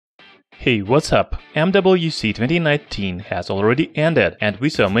Hey, what's up? MWC 2019 has already ended and we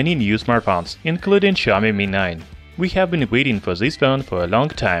saw many new smartphones, including Xiaomi Mi 9. We have been waiting for this phone for a long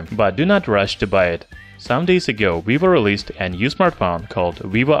time, but do not rush to buy it. Some days ago, Vivo released a new smartphone called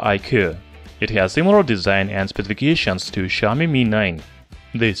Vivo iQOO. It has similar design and specifications to Xiaomi Mi 9.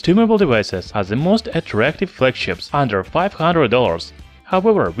 These two mobile devices are the most attractive flagships under $500.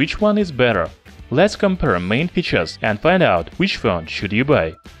 However, which one is better? Let's compare main features and find out which phone should you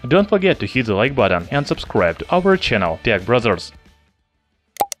buy. Don't forget to hit the like button and subscribe to our channel Tech Brothers.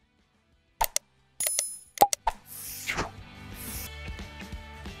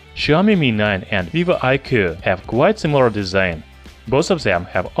 Xiaomi Mi 9 and Vivo iQOO have quite similar design. Both of them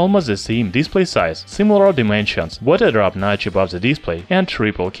have almost the same display size, similar dimensions, waterdrop notch above the display, and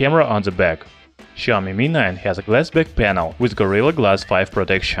triple camera on the back. Xiaomi Mi 9 has a glass back panel with Gorilla Glass 5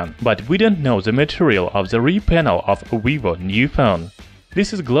 protection, but we don't know the material of the rear panel of Vivo new phone.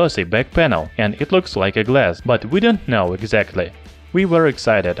 This is glossy back panel and it looks like a glass, but we don't know exactly. We were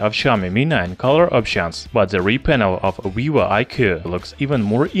excited of Xiaomi Mi 9 color options, but the rear panel of Vivo iQOO looks even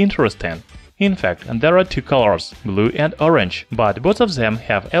more interesting. In fact, there are two colors, blue and orange, but both of them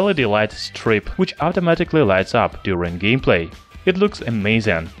have LED light strip which automatically lights up during gameplay. It looks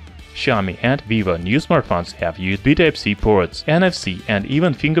amazing. Xiaomi and Vivo new smartphones have USB Type-C ports, NFC and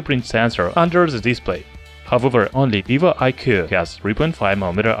even fingerprint sensor under the display. However, only Vivo iQOO has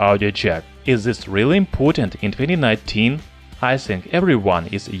 3.5mm audio jack. Is this really important in 2019? I think everyone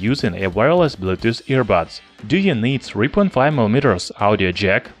is using a wireless Bluetooth earbuds. Do you need 3.5mm audio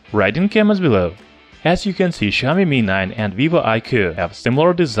jack? Write in comments below. As you can see, Xiaomi Mi 9 and Vivo iQOO have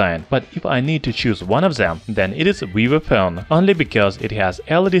similar design, but if I need to choose one of them, then it is Vivo phone, only because it has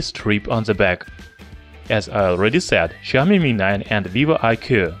LED strip on the back. As I already said, Xiaomi Mi 9 and Vivo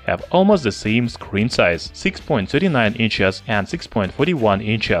iQOO have almost the same screen size, 6.39 inches and 6.41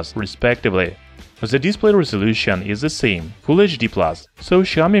 inches respectively. The display resolution is the same, Full HD+, so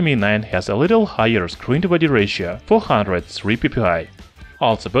Xiaomi Mi 9 has a little higher screen-to-body ratio, 403 ppi.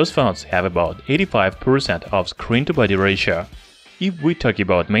 Also, both phones have about 85% of screen-to-body ratio. If we talk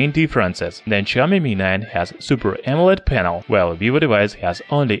about main differences, then Xiaomi Mi 9 has Super AMOLED panel, while Vivo device has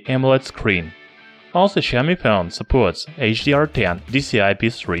only AMOLED screen. Also, Xiaomi phone supports HDR10,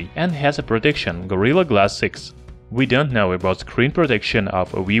 DCI-P3 and has a protection Gorilla Glass 6. We don't know about screen protection of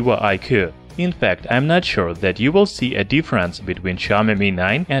Vivo iQOO. In fact, I'm not sure that you will see a difference between Xiaomi Mi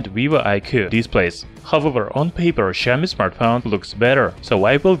 9 and Vivo iQOO displays. However, on paper, Xiaomi smartphone looks better, so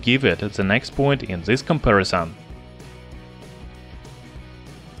I will give it the next point in this comparison.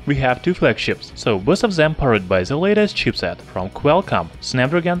 We have two flagships, so both of them powered by the latest chipset from Qualcomm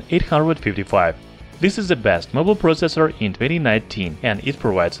Snapdragon 855. This is the best mobile processor in 2019 and it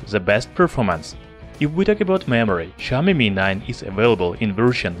provides the best performance. If we talk about memory, Xiaomi Mi 9 is available in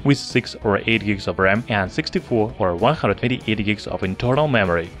version with 6 or 8 GB of RAM and 64 or 128 GB of internal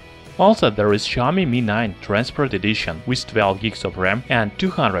memory. Also, there is Xiaomi Mi 9 Transport Edition with 12 GB of RAM and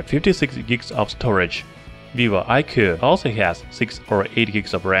 256 GB of storage. Vivo iQOO also has 6 or 8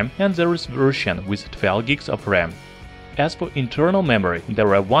 GB of RAM and there is version with 12 GB of RAM. As for internal memory,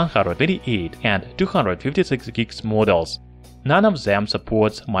 there are 128 and 256 GB models. None of them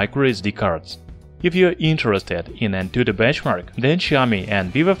supports microSD cards. If you're interested in an ANTUTU benchmark, then Xiaomi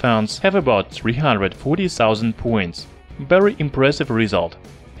and Vivo phones have about 340,000 points. Very impressive result.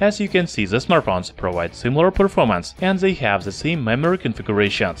 As you can see, the smartphones provide similar performance and they have the same memory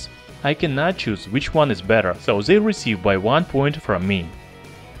configurations. I cannot choose which one is better, so they receive by 1 point from me.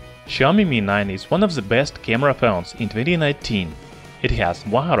 Xiaomi Mi 9 is one of the best camera phones in 2019. It has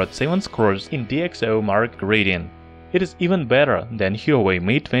 107 scores in DxOMark rating. It is even better than Huawei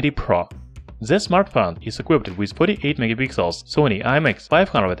Mate 20 Pro. The smartphone is equipped with 48MP Sony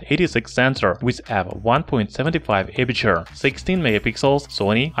IMX586 sensor with f1.75 aperture, 16MP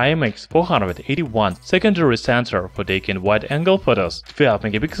Sony IMX481 secondary sensor for taking wide-angle photos,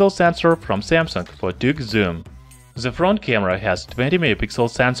 12MP sensor from Samsung for 2x zoom. The front camera has 20MP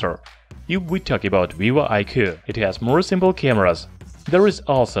sensor. If we talk about Vivo iQOO, it has more simple cameras. There is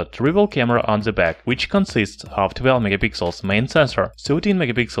also triple camera on the back, which consists of 12MP main sensor,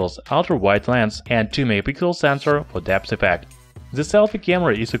 13MP ultrawide lens, and 2MP sensor for depth effect. The selfie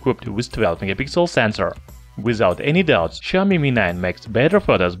camera is equipped with 12MP sensor. Without any doubts, Xiaomi Mi 9 makes better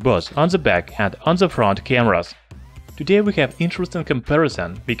photos both on the back and on the front cameras. Today we have interesting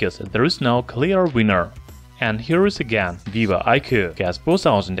comparison because there is no clear winner. And here is again, Vivo iQOO has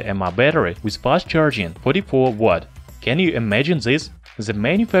 4000 mAh battery with fast charging 44 Watt. Can you imagine this? The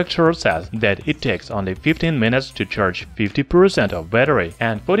manufacturer says that it takes only 15 minutes to charge 50% of battery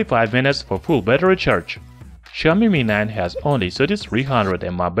and 45 minutes for full battery charge. Xiaomi Mi 9 has only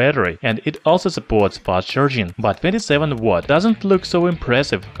 3300 mAh battery and it also supports fast charging, but 27W doesn't look so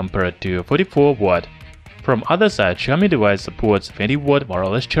impressive compared to 44W. From other side, Xiaomi device supports 20W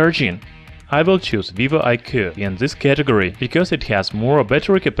wireless charging. I will choose Vivo iQOO in this category because it has more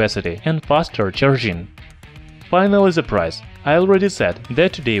battery capacity and faster charging. Finally, the price. I already said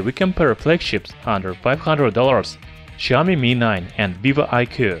that today we compare flagships under $500. Xiaomi Mi 9 and Vivo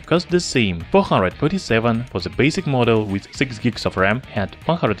iQOO cost the same, $447 for the basic model with 6GB of RAM and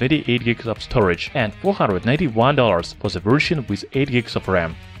 128GB of storage, and $491 for the version with 8GB of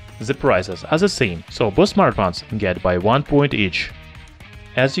RAM. The prices are the same, so both smartphones get by 1 point each.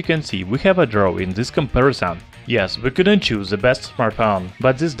 As you can see, we have a draw in this comparison. Yes, we couldn't choose the best smartphone,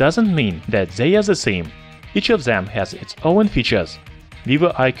 but this doesn't mean that they are the same. Each of them has its own features.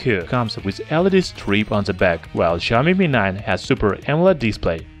 Vivo iQOO comes with LED strip on the back, while Xiaomi Mi 9 has Super AMOLED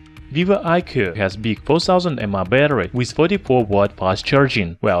display. Vivo iQOO has big 4000 mAh battery with 44W fast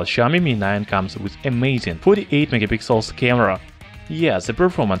charging, while Xiaomi Mi 9 comes with amazing 48MP camera. Yes, the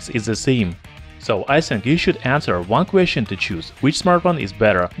performance is the same. So I think you should answer one question to choose which smartphone is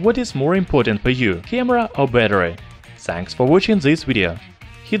better. What is more important for you, camera or battery? Thanks for watching this video.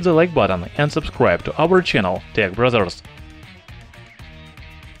 Hit the like button and subscribe to our channel Tech Brothers.